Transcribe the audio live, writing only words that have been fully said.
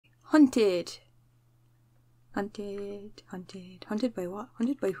Hunted. Hunted. Hunted. Hunted by what?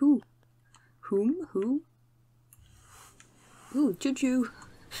 Hunted by who? Whom? Who? Ooh, choo-choo.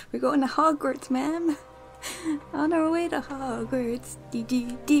 We're going to Hogwarts, ma'am. On our way to Hogwarts.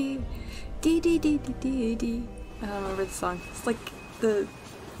 Dee-dee-dee. Dee-dee-dee-dee-dee-dee. I don't remember the song. It's like the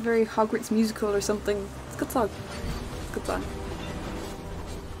very Hogwarts musical or something. It's a good song. It's a good song.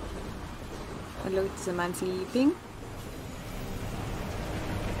 Hello, is a man sleeping?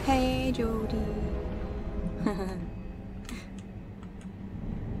 Hey, Jody.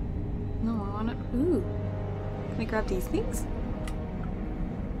 No, I wanna. Ooh. Can I grab these things?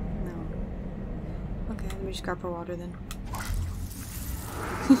 No. Okay, let me just grab her water then.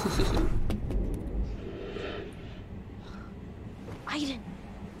 Aiden,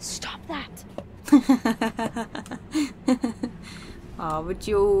 stop that. Oh, but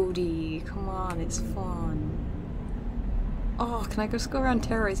Jody, come on, it's fun. Oh, can I just go around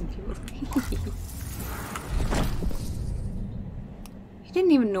terrorizing people? He didn't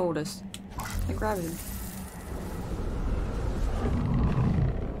even notice. I grabbed him.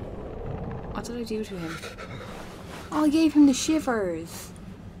 What did I do to him? Oh, I gave him the shivers.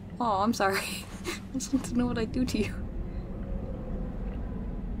 Oh, I'm sorry. I just want to know what I do to you.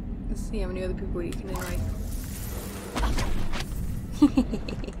 Let's see how many other people you can invite.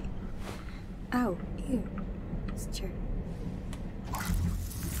 Ow, ew. It's true.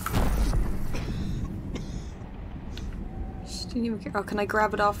 She didn't even care. Oh, can I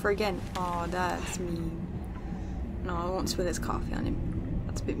grab it off her again? Oh, that's mean. No, I won't spill his coffee on him.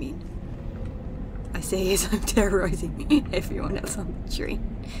 That's a bit mean. I say as I'm terrorizing everyone else on the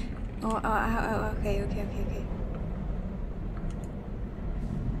train. Oh, okay.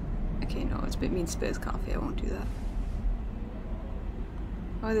 Okay, no, it's a bit mean to spill his coffee. I won't do that.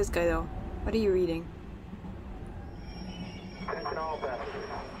 Oh, this guy though. What are you reading?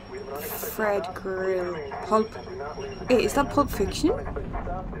 Fred Grill. Pulp. Hey, is that Pulp Fiction?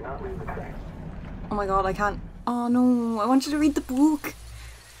 Oh my god, I can't. Oh no, I want you to read the book.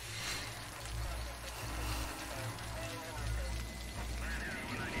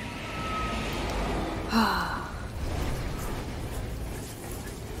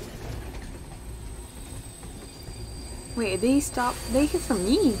 Wait, they stopped. They hit for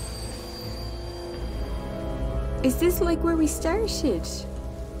me. Is this like where we started?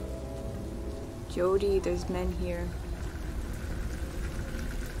 Jody, there's men here.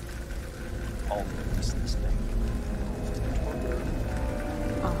 All this thing.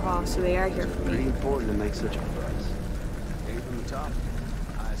 Uh-huh, so they are here for Pretty me. important to make such a fuss. Came from the top.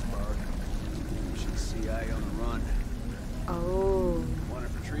 Iceberg. You should CIA on the run. Oh. Wanted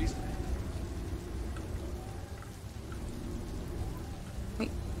for treason.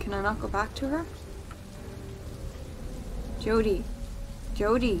 Wait, can I not go back to her? Jody.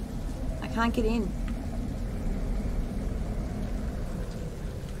 Jody. I can't get in.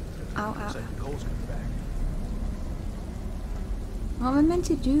 Ow, ow. Second Cole's coming back. What am I meant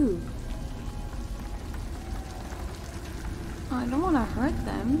to do? Oh, I don't want to hurt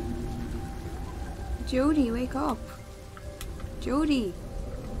them. Jody, wake up. Jody.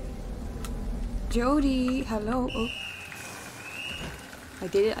 Jody, hello. Oh. I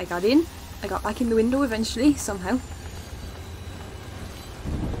did it. I got in. I got back in the window eventually, somehow.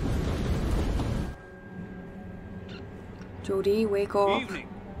 Jody, wake up. Evening.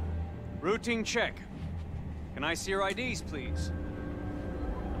 Routine check. Can I see your IDs, please?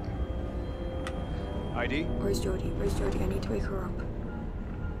 ID? Where's Jody? Where's Jody? I need to wake her up.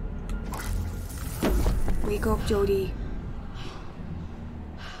 Wake up, Jody.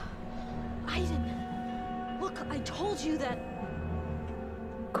 Aiden, look, I told you that.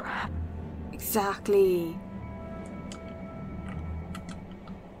 Crap. Exactly.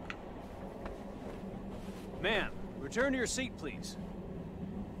 Ma'am, return to your seat, please.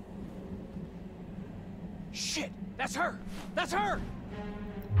 Shit! That's her! That's her!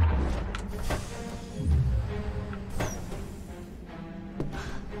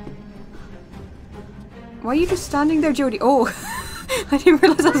 Why are you just standing there, Jody? Oh, I didn't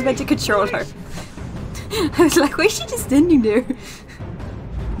realize I was meant to control her. I was like, why is she just standing there?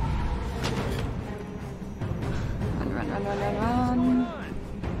 Run.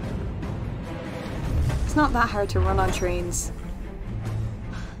 It's not that hard to run on trains.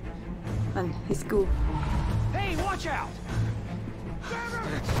 And it's cool. Hey, watch out!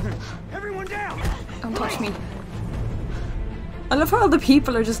 Everyone down! Don't touch me. I love how all the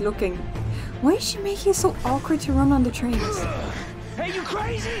people are just looking. Why is she making it so awkward to run on the trains? Hey, you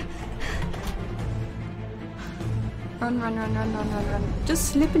crazy? Run. Just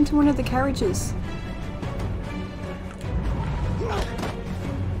slip into one of the carriages.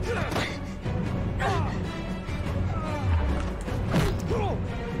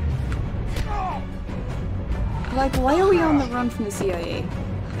 Like, why are we on the run from the CIA?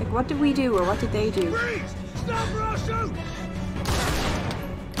 Like, what did we do or what did they do? Stop or I'll shoot!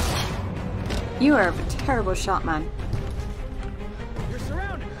 You are a terrible shot, man. You're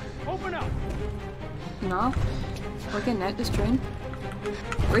surrounded. Open up. No. We're getting out this train.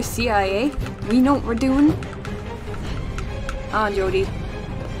 We're CIA. We know what we're doing. On, Jodie.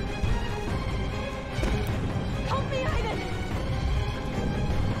 Help me, Aiden!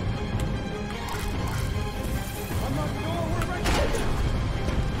 Unlock the door. We're right here.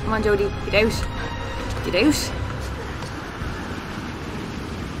 Come on, Jodie. Get out. Get out.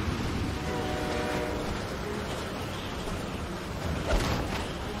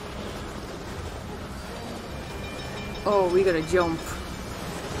 Oh, we gotta jump.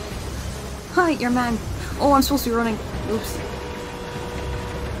 Hi, your man. Oh, I'm supposed to be running. Oops.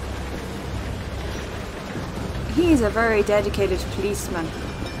 He is a very dedicated policeman.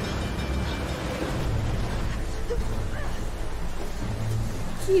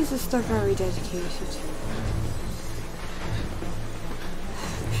 He is just very dedicated.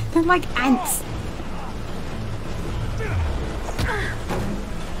 They're like ants.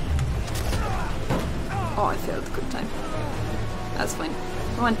 Oh, I failed the quick time. That's fine.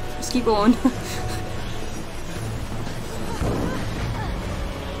 Come on, just keep going.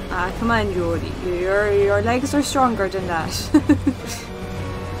 Ah, come on, Jodie. Your legs are stronger than that.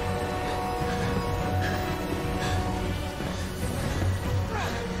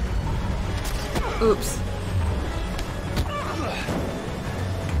 Oops.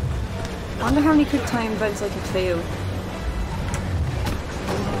 I wonder how many quick time events I can fail.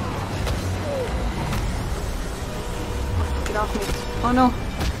 Get off me. Oh no.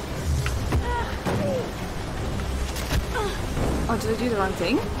 Oh, did I do the wrong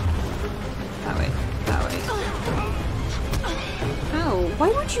thing? That way. That way. Ow, why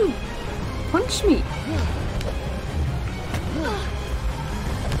would you punch me?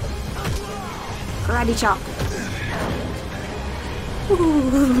 Karate chop.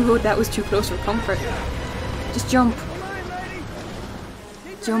 Ooh, that was too close for comfort. Just jump.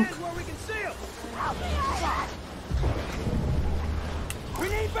 Jump. We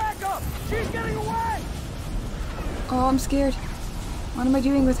need backup. She's getting away. Oh, I'm scared. What am I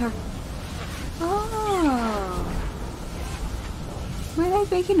doing with her? Oh. Am I like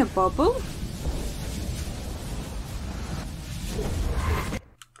making a bubble?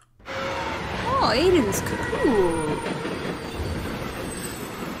 Oh, Aiden's cool.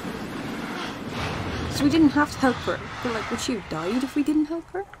 So we didn't have to help her. But like, would she have died if we didn't help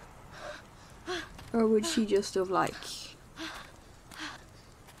her? Or would she just have like,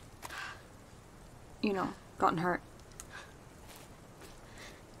 you know, gotten hurt?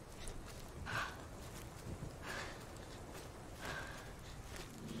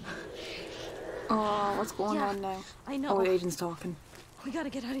 Oh, what's going on now? I know. Oh, Aiden's talking. We gotta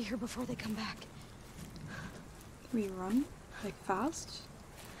get out of here before they come back. Can we run? Like fast?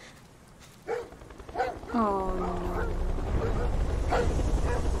 Oh no.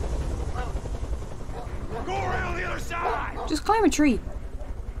 Go around the other side. Just climb a tree.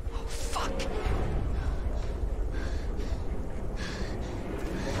 Oh, fuck.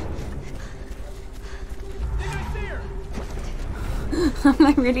 Think I see her? I'm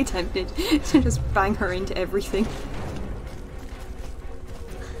like really tempted to just bang her into everything.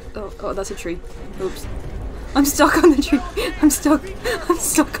 Oh, that's a tree. Oops. I'm stuck on the tree. I'm stuck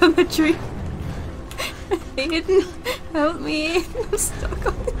on the tree. Aiden, help me. I'm stuck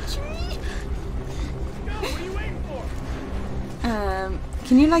on the tree. Go. What are you waiting for?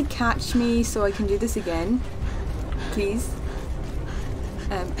 Can you like catch me so I can do this again? Please?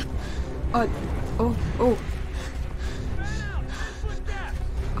 Oh.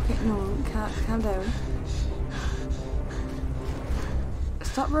 Okay, no, calm down.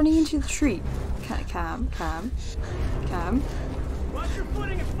 Stop running into the tree. Calm. Watch your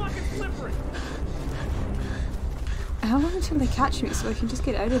footing, it's fucking slippery. How long until they catch me so I can just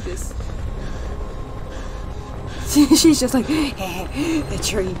get out of this? She's just like, the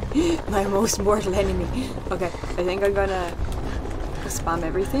tree, my most mortal enemy. Okay, I think I'm gonna spam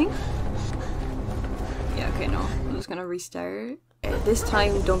everything. Yeah, okay, no. I'm just gonna restart. This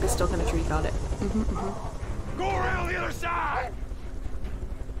time, don't get stuck on a tree, got it. Go around the other side.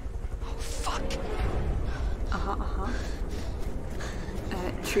 Fuck.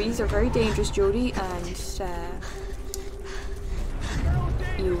 Trees are very dangerous, Jodie, and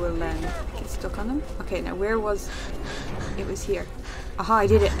you will get stuck on them. Okay, now where was... It was here. Aha, I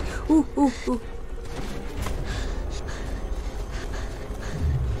did it. Ooh.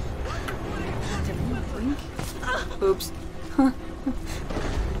 Oops.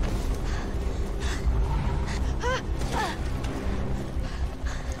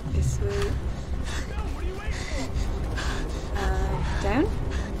 Down?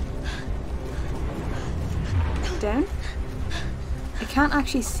 Down? I can't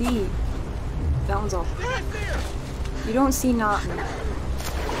actually see. That one's up. You don't see nothing.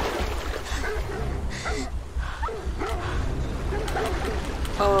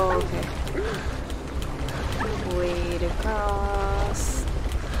 Oh, okay. Wade across.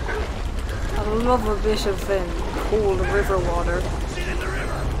 I love a bit of cold river water.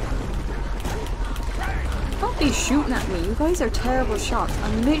 Don't be shooting at me. You guys are terrible shots.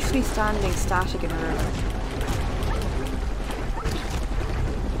 I'm literally standing static in a river.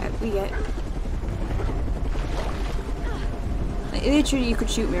 Out we get. Literally, you could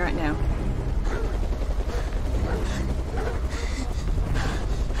shoot me right now.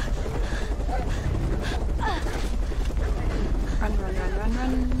 Run, run, run, run,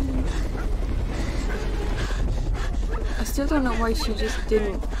 run. I still don't know why she just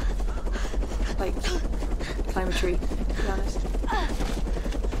didn't, like, climb a tree, to be honest.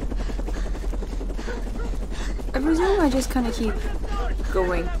 I presume I just kind of keep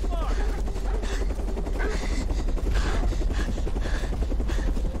going.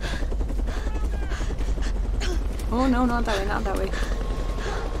 Oh no, not that way, not that way.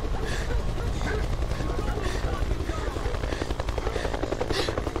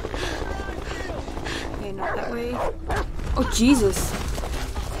 Okay, not that way. Oh Jesus!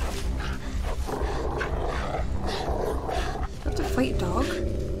 Do I have to fight a dog?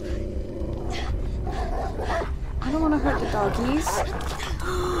 I don't want to hurt the doggies.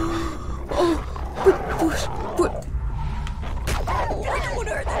 Oh, but. Oh, I don't want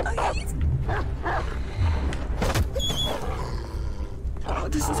to hurt the doggies. Oh,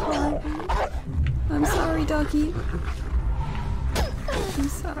 this is horrible. I'm sorry, doggy. I'm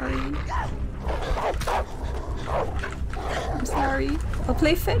sorry. I'm sorry. I'll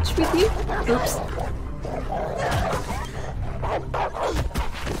play fetch with you. Oops.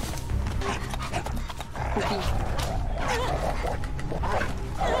 Okay.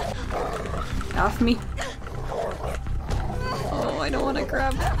 Off me. Oh, I don't want to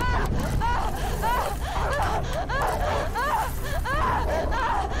grab.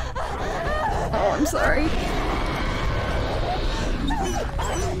 Oh, I'm sorry.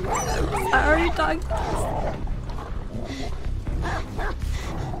 I'm sorry, dog.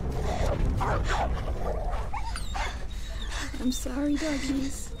 I'm sorry,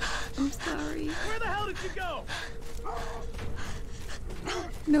 doggies. I'm sorry. Where the hell did you go?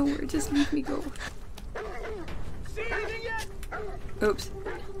 Nowhere, just leave me go. See anything yet? Oops.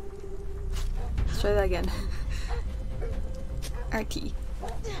 Let's try that again. RT.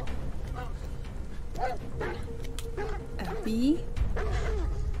 B.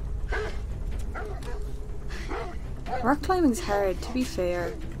 Rock climbing's hard, to be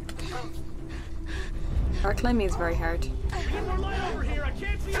fair. Rock climbing is very hard. We need more light over here. I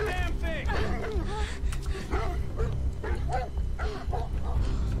can't see a damn thing.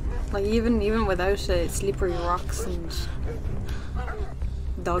 Like even without slippery rocks and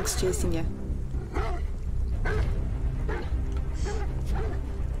dogs chasing you.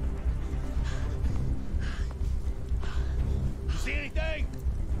 See anything?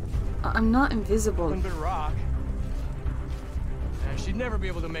 I'm not invisible. One bit of rock. Yeah, she'd never be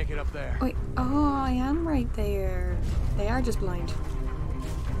able to make it up there. Wait, oh, I am right there. They are just blind.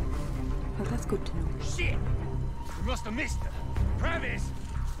 Well, that's good to know. Shit! We must have missed her. Travis,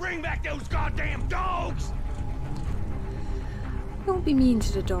 bring back those goddamn dogs! Don't be mean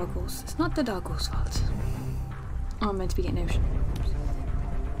to the doggos. It's not the doggos' fault. Oh, I'm meant to be getting out.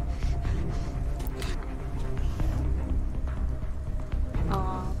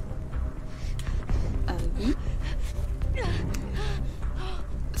 LV.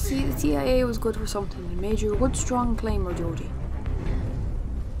 See, the CIA was good for something. It made you a good, strong climber, Jodie.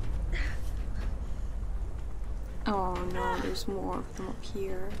 Oh no, there's more of them up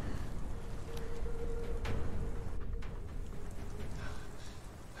here.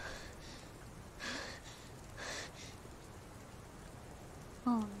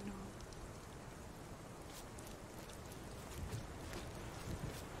 Oh no.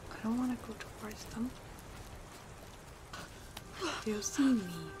 I don't want to go towards them. They'll see me.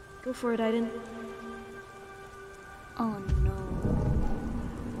 Go for it, Aiden. Oh no.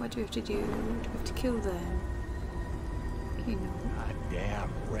 What do we have to do? Do we have to kill them? You know.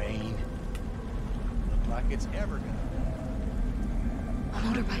 Goddamn rain. Look like it's ever gonna. A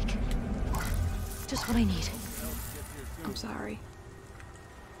motorbike. Just what I need. I'm sorry.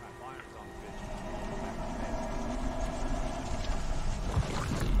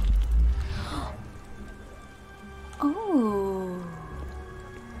 Oh.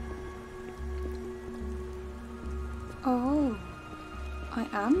 Oh. I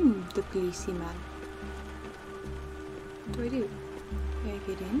am the policeman. What do I do? Do I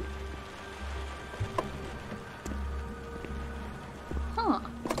get in? Huh.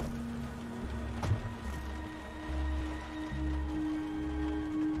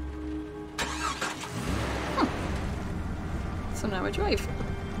 So now I drive.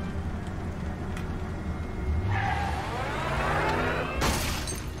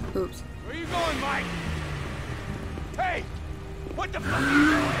 Oops. Where you going, Mike? Hey! What the fuck are you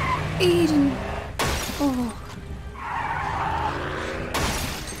doing? Aiden! Oh.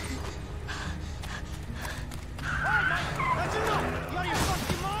 Hey, Mike! That's enough! You out of your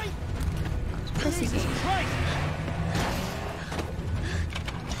fucking mind? Pressing Jesus A. Christ!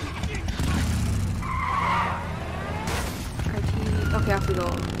 RT. Okay, off we go.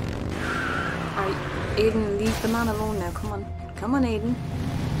 Alright, Aiden, leave the man alone now. Come on. Come on, Aiden.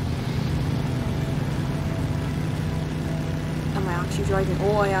 Am I actually driving?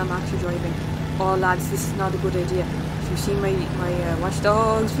 Oh, I am actually driving. Oh, lads, this is not a good idea. If you've seen my Watch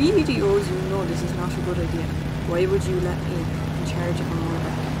Dogs videos, you know this is not a good idea. Why would you let me in charge of a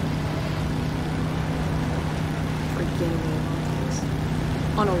motorbike? For getting away on this.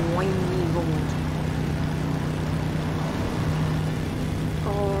 On a windy road.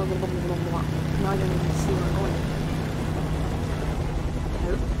 Oh, blah, blah, blah, blah, blah. Now I don't even see where I'm going.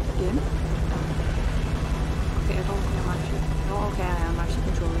 Hello? Again? Okay, I don't think I'm actually... Oh, okay, I am actually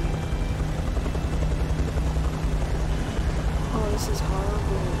controlling it. Oh, this is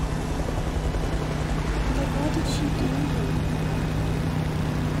horrible. Like, what did she do?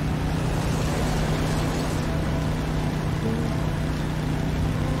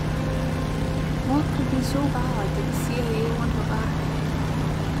 What could be so bad that the CIA want her back?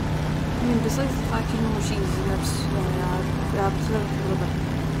 I mean, besides the fact, you know, she's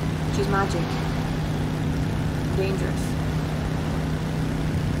she's magic. Dangerous.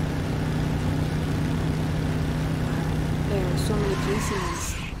 There are so many policemen.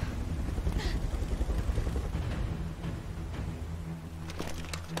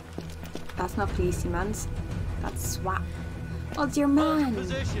 That's not policemen. That's SWAT. Oh, it's your man.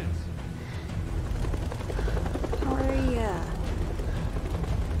 Positions. How are ya?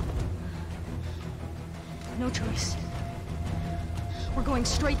 No choice. We're going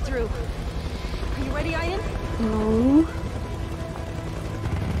straight through. Are you ready, Ian? No.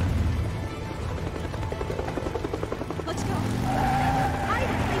 Let's go. Ian, I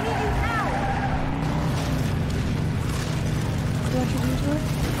need you now. What do I have to do to it?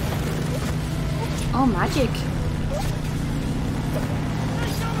 Oh, magic.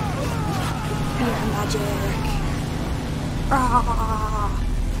 Yeah, magic. Ah.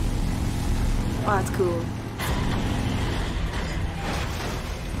 Oh, that's cool.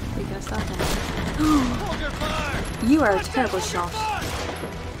 Are you gonna stop him? Hold your fire! You are a terrible shot.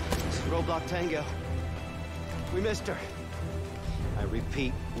 Roadblock Tango. We missed her. I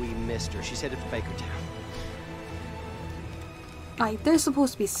repeat, we missed her. She's headed for Bakertown. Like, they're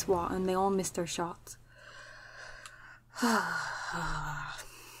supposed to be SWAT and they all missed their shots.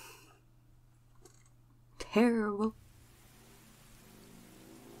 Terrible.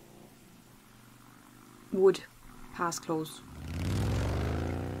 Wood. Pass closed.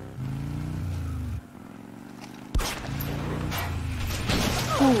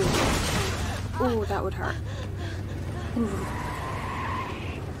 Oh. Oh, that would hurt. Ooh.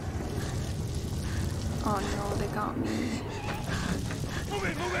 Oh no, they got me. Move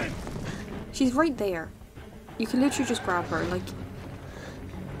in, move in! She's right there. You can literally just grab her, like...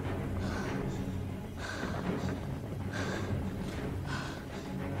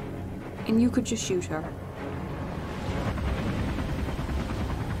 And you could just shoot her.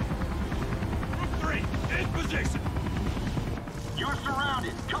 Three, in position! You're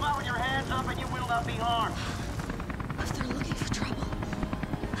surrounded. Come out with your hands up and you will not be harmed. If they're looking for trouble,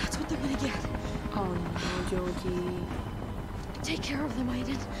 that's what they're gonna get. Oh no, Joji. Take care of them,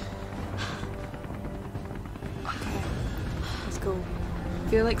 Aiden. Okay. Let's go.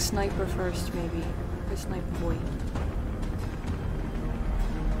 Feel like sniper first, maybe. Or sniper boy.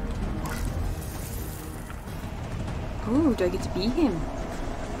 Oh, do I get to be him?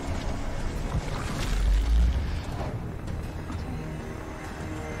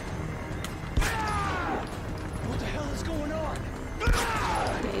 What the hell is going on?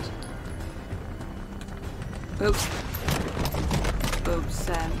 Dead. Oops. Oops,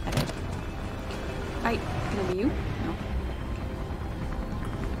 edit. Hi, can I be you? No.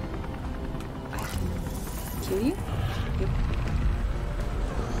 I can kill you? Yep.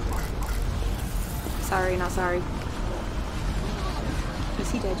 Sorry, not sorry. Is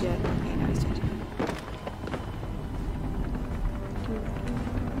he dead yet? Okay, no, he's dead.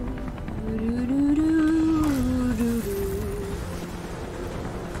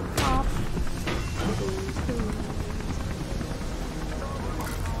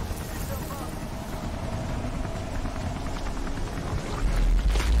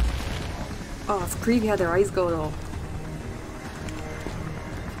 Oh, it's creepy how their eyes go though.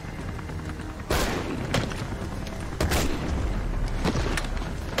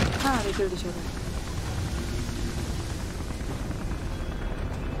 Ah, they killed each other.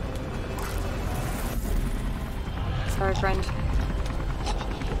 Sorry, friend.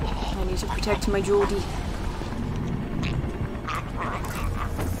 I need to protect my Jodie.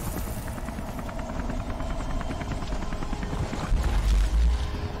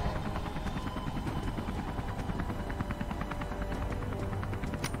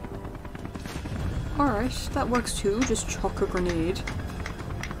 Alright, that works too. Just chuck a grenade.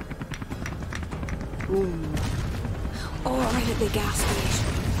 Boom. Oh, right at the gas station.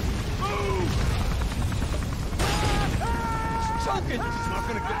 Choking! It's not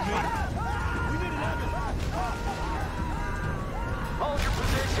gonna get me. We need an ambulance. Hold your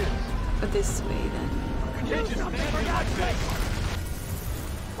positions. But this way then. Do something for God's sake.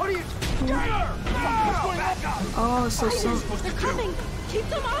 What are you? Oh, so They're coming! Keep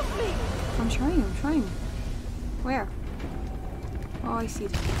them off me! I'm trying. Where? Oh, I see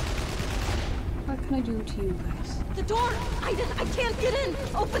them. What can I do to you guys? The door! I can't get in!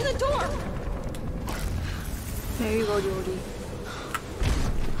 Open the door! There you go, Jodie.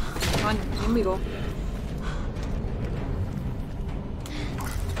 Come on, in we go.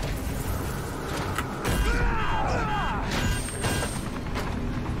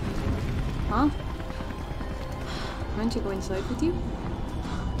 Huh? Meant to go inside with you?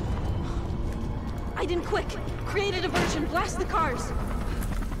 Aiden, quick! Create a diversion! Blast the cars!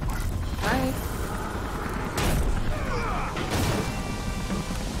 Alright.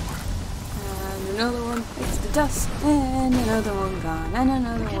 And another one bites the dust. And another one gone. And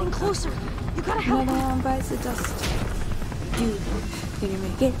another Getting one closer! gone. You gotta help Another me! one bites the dust. Do. Gonna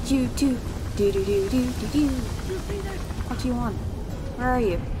make it you too. Do do do do do do. What do you want? Where are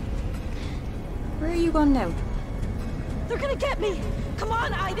you? Where are you going now? They're gonna get me! Come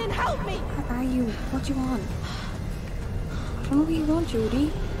on, Aiden, help me! Where are you? What do you want? I don't know what you want,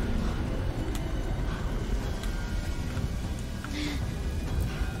 Jodie.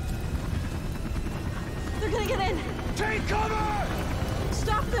 They're gonna get in! Take cover!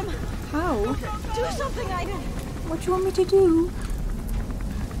 Stop them! How? Do something, Aiden! What do you want me to do?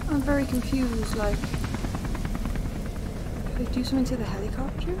 I'm very confused, like... Could I do something to the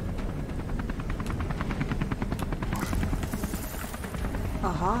helicopter?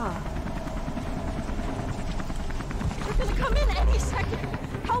 Aha. They're gonna come in any second!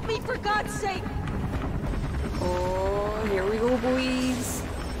 Help me, for God's sake! Oh, here we go, boys.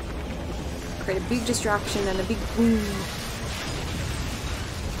 Create a big distraction and a big boom.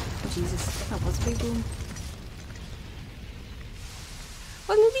 Oh, Jesus, that was a big boom.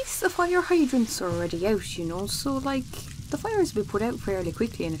 Well, at least the fire hydrant's already out, you know, so, like, the fire's been put out fairly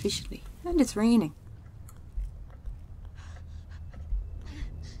quickly and efficiently. And it's raining.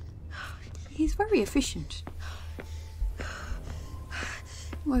 He's very efficient.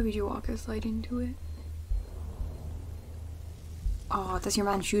 Why would you walk outside into it? Oh, that's your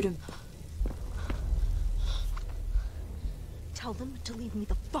man. Shoot him. Tell them to leave me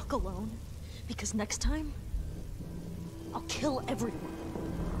the fuck alone, because next time, I'll kill everyone.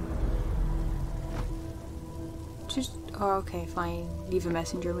 Just... Oh, okay, fine. Leave a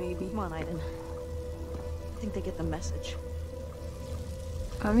messenger, maybe. Come on, Aiden. I think they get the message.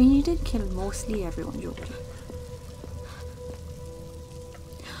 I mean, you did kill mostly everyone, Jodie.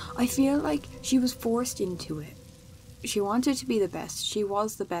 I feel like she was forced into it. She wanted to be the best. She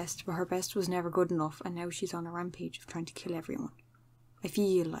was the best, but her best was never good enough, and now she's on a rampage of trying to kill everyone. I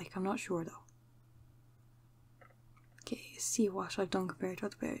feel like. I'm not sure, though. Okay, see what I've done compared to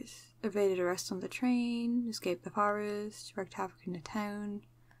other players. Evaded arrest on the train, escaped the forest, wreaked havoc in the town,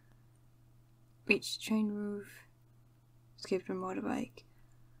 reached the train roof, escaped on a motorbike.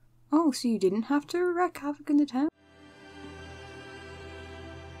 Oh, so you didn't have to wreak havoc in the town?